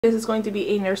This is going to be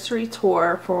a nursery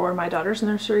tour for my daughter's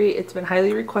nursery. It's been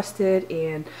highly requested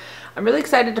and I'm really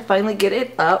excited to finally get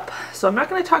it up. So I'm not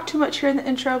going to talk too much here in the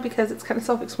intro because it's kind of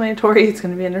self-explanatory. It's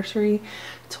going to be a nursery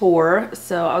tour.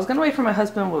 So I was going to wait for my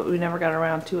husband, but we never got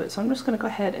around to it. So I'm just going to go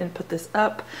ahead and put this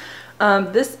up.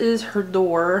 This is her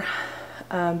door.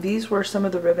 These were some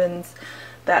of the ribbons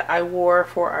that I wore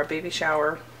for our baby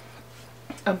shower.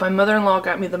 My mother-in-law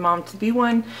got me the mom-to-be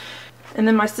one. And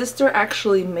then my sister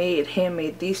actually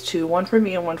handmade these two, one for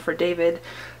me and one for David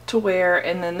to wear.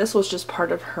 And then this was just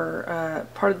part of her,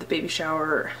 part of the baby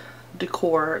shower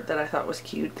decor that I thought was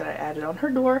cute that I added on her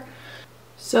door.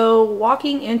 So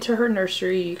walking into her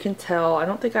nursery, you can tell, I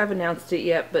don't think I've announced it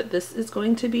yet, but this is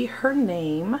going to be her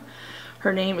name.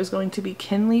 Her name is going to be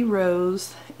Kinley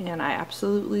Rose, and I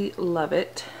absolutely love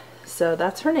it. So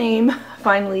that's her name,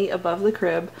 finally above the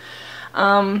crib.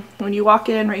 When you walk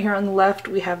in right here on the left,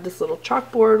 we have this little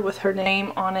chalkboard with her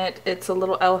name on it. It's a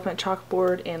little elephant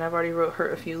chalkboard, and I've already wrote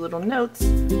her a few little notes.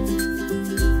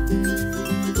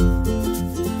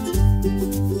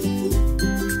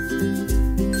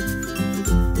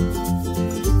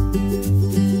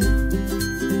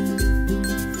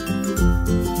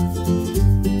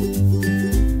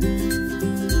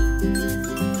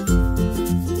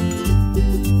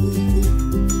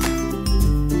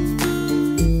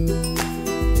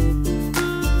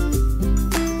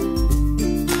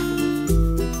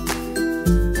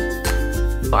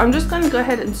 I'm just going to go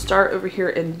ahead and start over here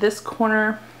in this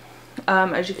corner.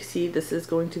 As you can see, this is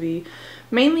going to be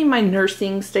mainly my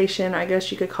nursing station, I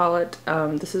guess you could call it.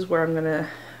 This is where I'm going to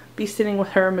be sitting with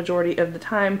her majority of the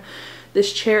time.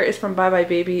 This chair is from Bye Bye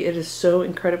Baby. It is so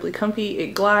incredibly comfy.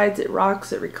 It glides, it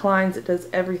rocks, it reclines, it does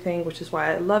everything, which is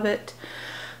why I love it.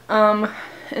 And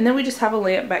then we just have a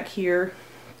lamp back here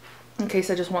in case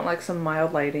I just want like some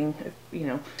mild lighting, you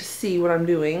know, to see what I'm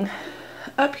doing.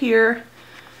 Up here,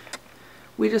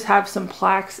 we just have some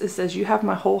plaques. It says, "You have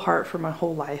my whole heart for my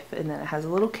whole life." And then it has a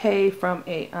little K from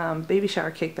a baby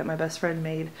shower cake that my best friend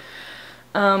made.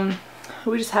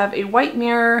 We just have a white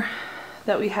mirror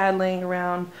that we had laying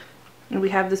around. And we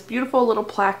have this beautiful little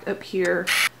plaque up here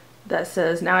that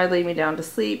says, "Now I lay me down to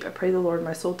sleep. I pray the Lord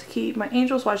my soul to keep. My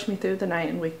angels watch me through the night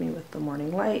and wake me with the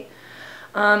morning light."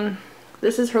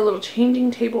 This is her little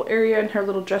changing table area and her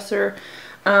little dresser.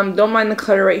 Don't mind the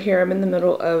clutter right here. I'm in the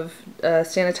middle of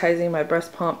sanitizing my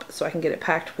breast pump so I can get it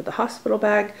packed with the hospital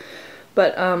bag.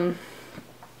 But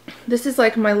this is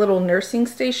like my little nursing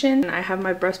station. I have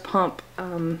my breast pump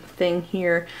thing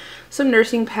here, some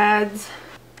nursing pads,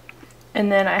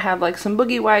 and then I have like some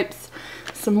boogie wipes,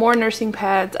 some more nursing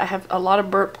pads. I have a lot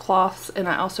of burp cloths, and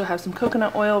I also have some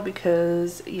coconut oil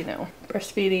because, you know,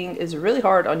 breastfeeding is really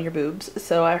hard on your boobs.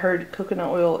 So I heard coconut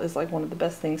oil is like one of the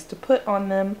best things to put on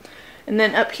them. And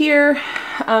then up here,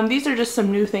 these are just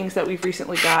some new things that we've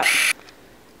recently got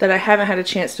that I haven't had a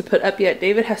chance to put up yet.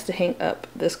 David has to hang up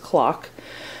this clock.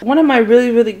 One of my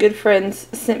really good friends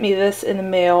sent me this in the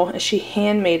mail, and she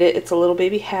handmade it. It's a little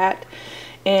baby hat,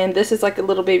 and this is like a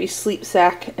little baby sleep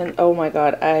sack, and oh my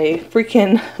god, I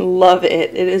freaking love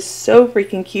it. It is so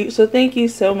freaking cute, so thank you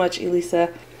so much, Elisa.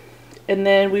 And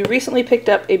then we recently picked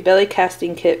up a belly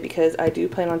casting kit because I do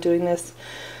plan on doing this.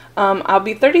 I'll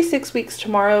be 36 weeks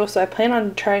tomorrow, so I plan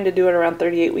on trying to do it around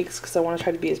 38 weeks because I want to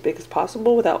try to be as big as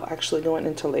possible without actually going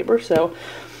into labor. So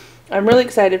I'm really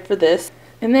excited for this.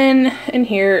 And then in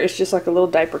here is just like a little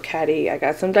diaper caddy. I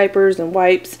got some diapers and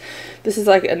wipes. This is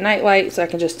like a night light, so I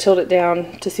can just tilt it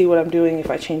down to see what I'm doing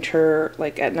if I change her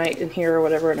like at night in here or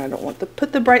whatever, and I don't want to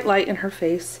put the bright light in her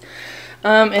face.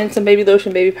 And some baby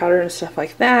lotion, baby powder, and stuff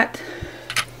like that.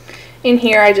 In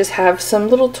here I just have some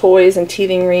little toys and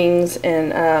teething rings and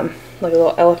like a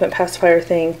little elephant pacifier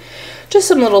thing. Just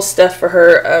some little stuff for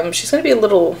her. She's going to be a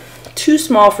little too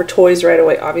small for toys right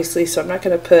away, obviously, so I'm not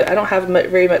going to put, I don't have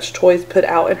very much toys put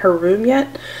out in her room yet.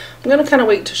 I'm going to kind of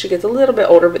wait until she gets a little bit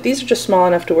older, but these are just small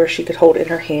enough to where she could hold in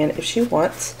her hand if she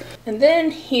wants. And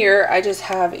then here I just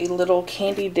have a little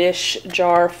candy dish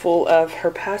jar full of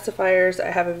her pacifiers.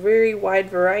 I have a very wide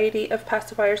variety of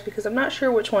pacifiers because I'm not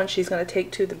sure which one she's going to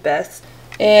take to the best.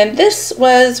 And this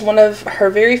was one of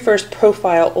her very first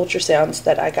profile ultrasounds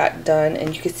that I got done,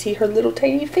 and you can see her little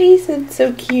tiny face. It's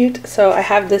so cute. So I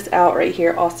have this out right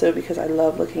here also because I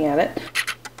love looking at it.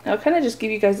 I'll kind of just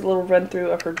give you guys a little run through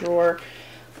of her drawer.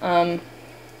 I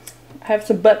have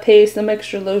some butt paste, some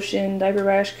extra lotion, diaper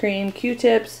rash cream,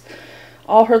 Q-tips,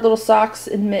 all her little socks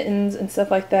and mittens and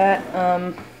stuff like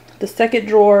that. The second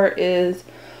drawer is,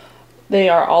 they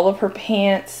are all of her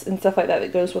pants and stuff like that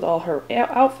that goes with all her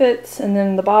outfits. And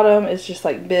then the bottom is just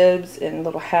like bibs and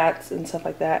little hats and stuff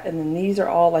like that. And then these are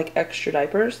all like extra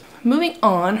diapers. Moving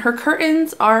on, her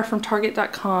curtains are from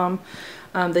Target.com.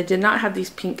 They did not have these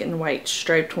pink and white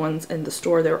striped ones in the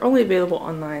store. They were only available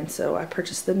online, so I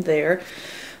purchased them there.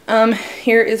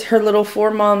 Here is her little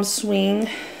For Moms swing.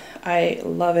 I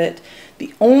love it.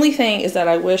 The only thing is that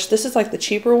I wish, this is like the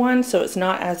cheaper one, so it's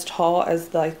not as tall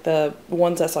as like the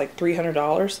ones that's like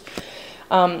 $300.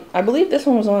 I believe this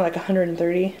one was only like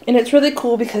 $130. And it's really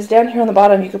cool because down here on the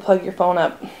bottom you can plug your phone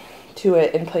up to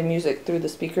it and play music through the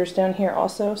speakers down here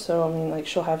also. So I mean, like,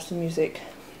 she'll have some music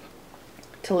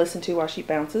to listen to while she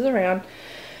bounces around.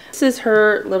 This is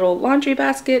her little laundry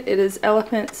basket. It is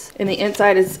elephants, and the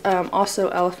inside is also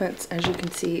elephants. As you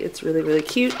can see, it's really, really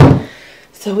cute.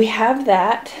 So we have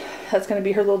that. That's going to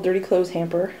be her little dirty clothes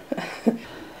hamper.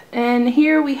 And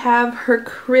here we have her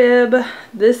crib.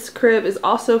 This crib is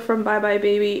also from Bye Bye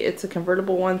Baby. It's a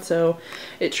convertible one, so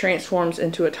it transforms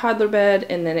into a toddler bed,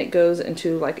 and then it goes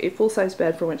into like a full-size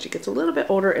bed for when she gets a little bit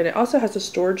older. And it also has a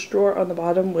storage drawer on the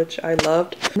bottom, which I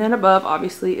loved. And then above,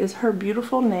 obviously, is her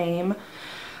beautiful name.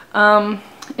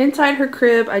 Inside her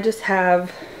crib, I just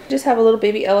have a little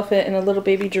baby elephant and a little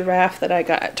baby giraffe that I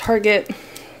got at Target.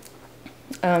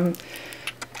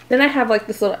 Then I have like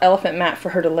this little elephant mat for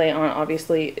her to lay on.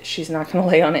 Obviously, she's not going to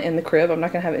lay on it in the crib. I'm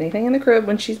not going to have anything in the crib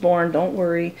when she's born, don't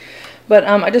worry. But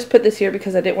I just put this here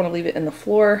because I didn't want to leave it in the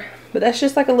floor. But that's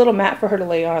just like a little mat for her to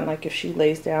lay on, like if she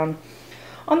lays down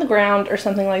on the ground or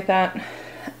something like that.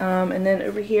 And then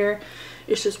over here,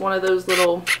 it's just one of those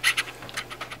little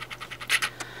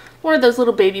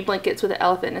baby blankets with an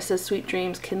elephant, and it says Sweet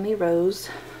Dreams, Kinley Rose.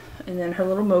 And then her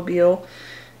little mobile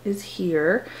is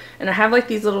here, and I have like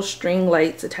these little string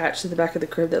lights attached to the back of the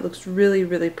crib that looks really,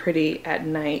 really pretty at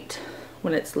night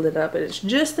when it's lit up. And it's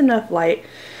just enough light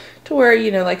to where, you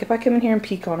know, like if I come in here and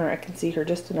peek on her, I can see her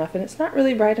just enough, and it's not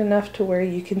really bright enough to where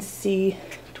you can see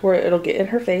to where it'll get in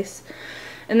her face.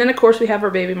 And then of course we have our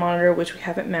baby monitor, which we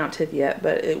haven't mounted yet,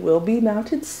 but it will be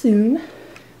mounted soon.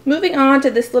 Moving on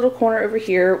to this little corner over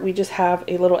here, we just have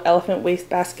a little elephant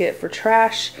wastebasket for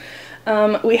trash.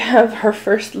 We have her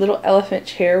first little elephant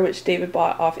chair, which David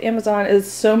bought off Amazon. It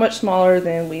is so much smaller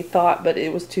than we thought, but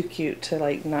it was too cute to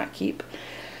like not keep.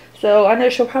 So I know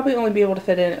she'll probably only be able to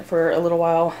fit in it for a little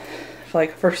while, for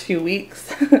like the first few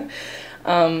weeks.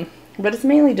 But it's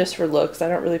mainly just for looks. I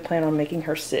don't really plan on making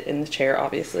her sit in the chair,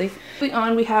 obviously. Moving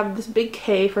on, we have this big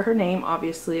K for her name,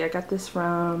 obviously. I got this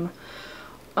from,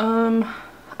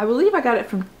 I believe I got it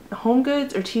from Home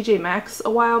Goods or TJ Maxx a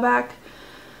while back.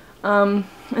 And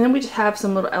then we just have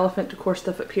some little elephant decor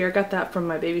stuff up here. I got that from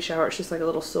my baby shower. It's just like a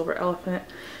little silver elephant.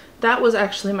 That was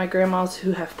actually my grandma's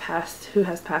who has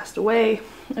passed away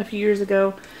a few years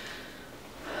ago.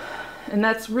 And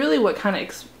that's really what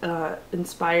kind of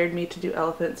inspired me to do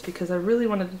elephants, because I really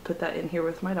wanted to put that in here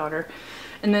with my daughter.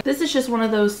 And then this is just one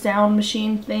of those sound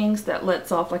machine things that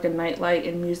lets off like a nightlight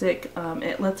and music.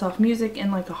 It lets off music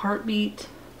and like a heartbeat.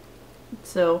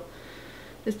 So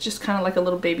it's just kind of like a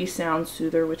little baby sound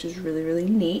soother, which is really, really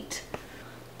neat.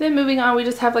 Then moving on, we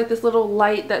just have like this little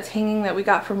light that's hanging that we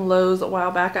got from Lowe's a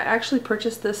while back. I actually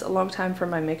purchased this a long time for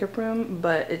my makeup room,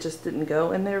 but it just didn't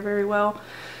go in there very well.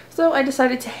 So I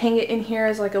decided to hang it in here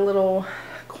as like a little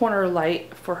corner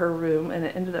light for her room, and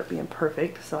it ended up being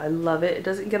perfect. So I love it. It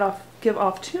doesn't give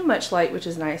off too much light, which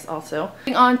is nice also.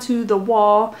 Moving on to the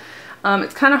wall.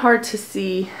 It's kind of hard to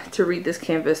see, to read this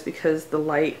canvas because the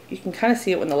light, you can kind of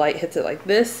see it when the light hits it like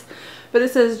this. But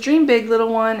it says Dream Big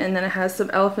Little One, and then it has some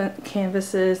elephant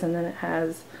canvases, and then it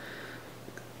has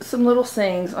some little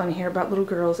sayings on here about little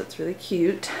girls. It's really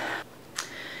cute.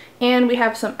 And we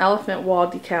have some elephant wall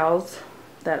decals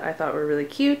that I thought were really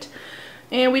cute.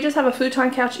 And we just have a futon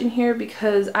couch in here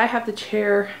because I have the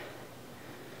chair.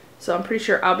 So I'm pretty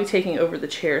sure I'll be taking over the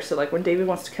chair. So like when David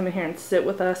wants to come in here and sit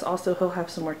with us, also he'll have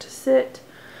somewhere to sit.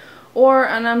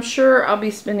 And I'm sure I'll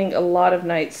be spending a lot of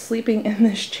nights sleeping in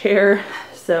this chair.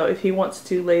 So if he wants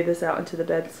to lay this out into the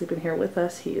bed and sleep in here with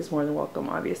us, he is more than welcome,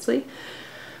 obviously.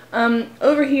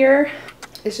 Over here,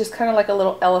 it's just kind of like a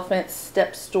little elephant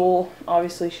step stool.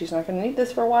 Obviously she's not going to need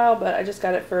this for a while, but I just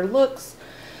got it for looks.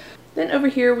 Then over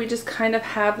here, we just kind of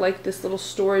have like this little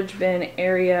storage bin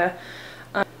area.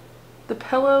 The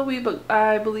pillow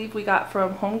I believe we got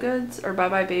from Home Goods or Bye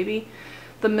Bye Baby.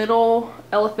 The middle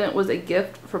elephant was a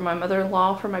gift from my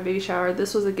mother-in-law for my baby shower.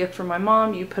 This was a gift from my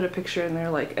mom. You put a picture in there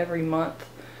like every month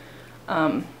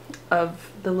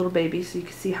of the little baby so you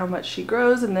can see how much she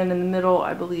grows. And then in the middle,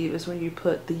 I believe, is when you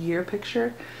put the year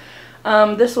picture.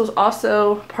 This was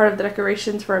also part of the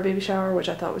decorations for our baby shower, which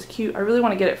I thought was cute. I really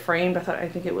want to get it framed. I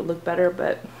think it would look better,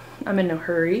 but I'm in no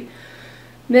hurry.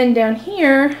 Then down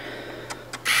here,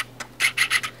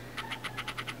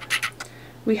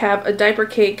 we have a diaper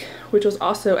cake, which was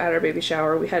also at our baby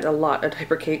shower. We had a lot of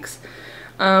diaper cakes.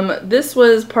 This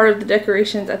was part of the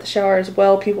decorations at the shower as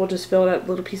well. People just filled out a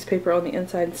little piece of paper on the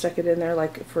inside and stuck it in there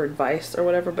like for advice or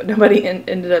whatever, but nobody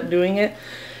ended up doing it.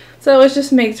 So it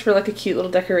just makes for like a cute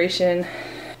little decoration.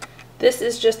 This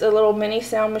is just a little mini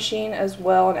sound machine as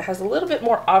well, and it has a little bit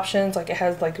more options. Like it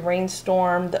has like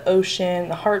rainstorm, the ocean,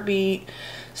 the heartbeat,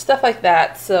 stuff like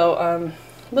that. So a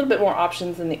little bit more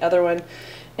options than the other one.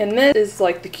 And this is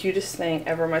like the cutest thing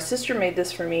ever. My sister made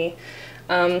this for me.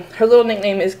 Her little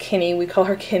nickname is Kenny. We call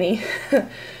her Kenny.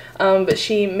 But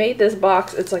she made this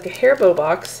box. It's like a hair bow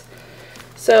box.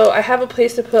 So I have a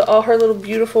place to put all her little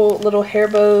beautiful little hair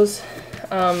bows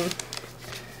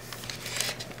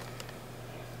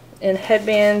and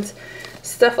headbands,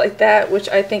 stuff like that, which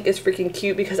I think is freaking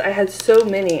cute because I had so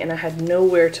many and I had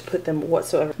nowhere to put them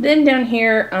whatsoever. Then down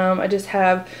here, I just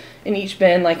have in each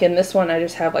bin, like in this one, I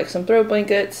just have like some throw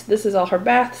blankets. This is all her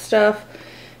bath stuff.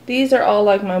 These are all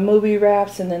like my iMovie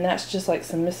wraps, and then that's just like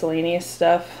some miscellaneous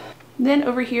stuff. Then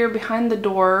over here behind the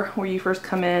door where you first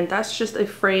come in, that's just a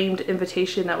framed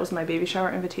invitation. That was my baby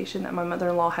shower invitation that my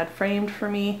mother-in-law had framed for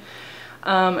me.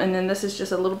 And then this is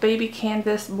just a little baby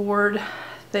canvas board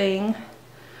thing,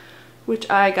 which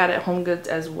I got at Home Goods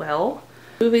as well.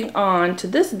 Moving on to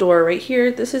this door right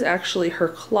here, this is actually her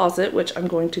closet, which I'm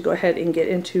going to go ahead and get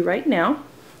into right now.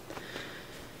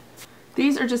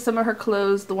 These are just some of her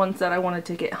clothes, the ones that I wanted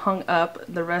to get hung up.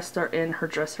 The rest are in her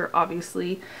dresser,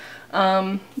 obviously.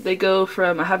 They go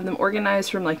from, I have them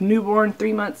organized from like newborn,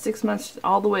 3 months, 6 months,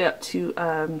 all the way up to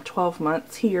 12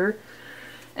 months here.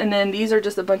 And then these are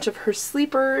just a bunch of her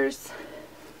sleepers.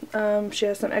 She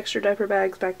has some extra diaper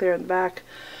bags back there in the back.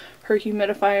 Her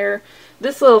humidifier.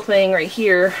 This little thing right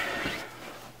here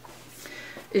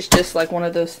is just like one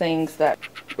of those things that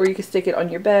where you can stick it on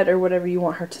your bed or whatever you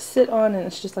want her to sit on, and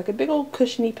it's just like a big old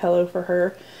cushiony pillow for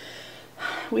her.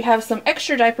 We have some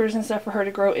extra diapers and stuff for her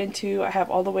to grow into. I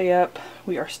have all the way up.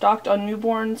 We are stocked on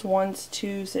newborns, 1s,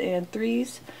 2s, and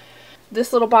 3s.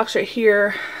 This little box right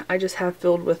here I just have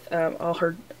filled with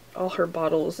all her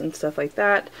bottles and stuff like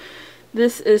that.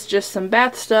 This is just some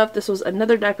bath stuff. This was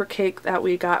another diaper cake that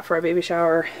we got for our baby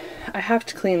shower. I have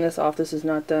to clean this off. This is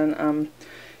not done.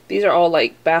 These are all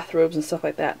like bathrobes and stuff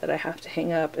like that that I have to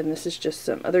hang up. And this is just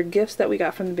some other gifts that we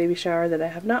got from the baby shower that I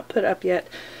have not put up yet.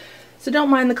 So don't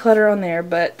mind the clutter on there.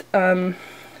 But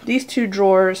these two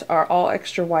drawers are all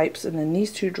extra wipes. And then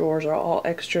these two drawers are all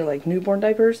extra like newborn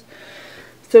diapers.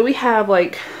 So we have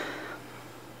like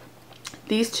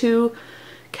these two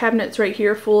cabinets right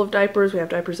here full of diapers. We have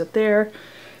diapers up there.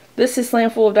 This is slam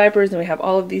full of diapers, and we have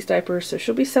all of these diapers. So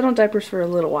she'll be set on diapers for a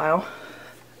little while.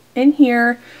 In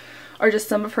here are just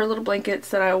some of her little blankets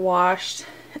that I washed,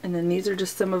 and then these are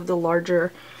just some of the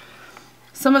larger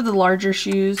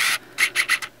shoes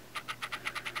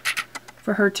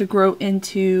for her to grow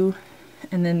into.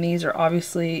 And then these are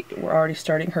obviously, we're already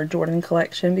starting her Jordan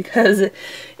collection, because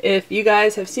if you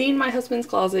guys have seen my husband's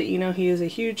closet, you know he is a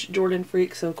huge Jordan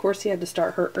freak, so of course he had to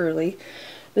start her early.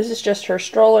 This is just her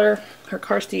stroller. Her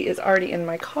car seat is already in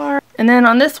my car. And then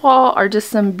on this wall are just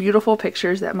some beautiful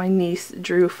pictures that my niece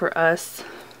drew for us.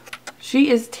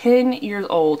 She is 10 years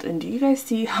old, and do you guys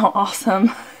see how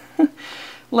awesome?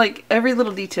 Like every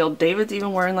little detail. David's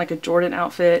even wearing like a Jordan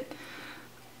outfit.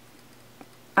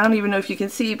 I don't even know if you can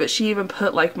see, but she even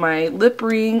put like my lip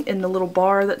ring in the little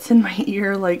bar that's in my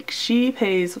ear. Like she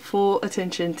pays full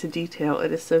attention to detail.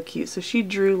 It is so cute. So she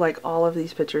drew like all of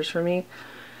these pictures for me,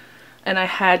 and I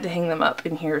had to hang them up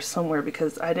in here somewhere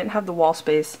because I didn't have the wall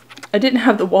space. I didn't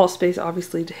have the wall space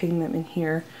obviously to hang them in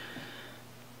here.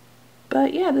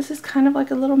 But yeah, this is kind of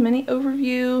like a little mini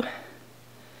overview.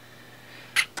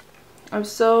 I'm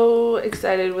so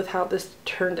excited with how this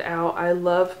turned out. I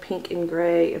love pink and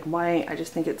gray and white. I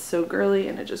just think it's so girly,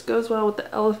 and it just goes well with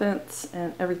the elephants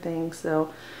and everything.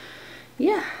 So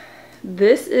yeah,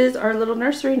 this is our little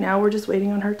nursery. Now we're just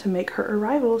waiting on her to make her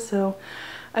arrival. So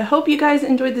I hope you guys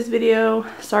enjoyed this video.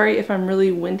 Sorry if I'm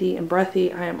really windy and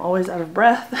breathy. I am always out of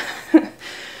breath.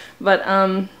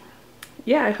 But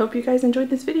yeah, I hope you guys enjoyed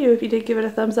this video. If you did, give it a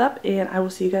thumbs up, and I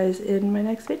will see you guys in my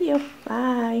next video.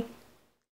 Bye.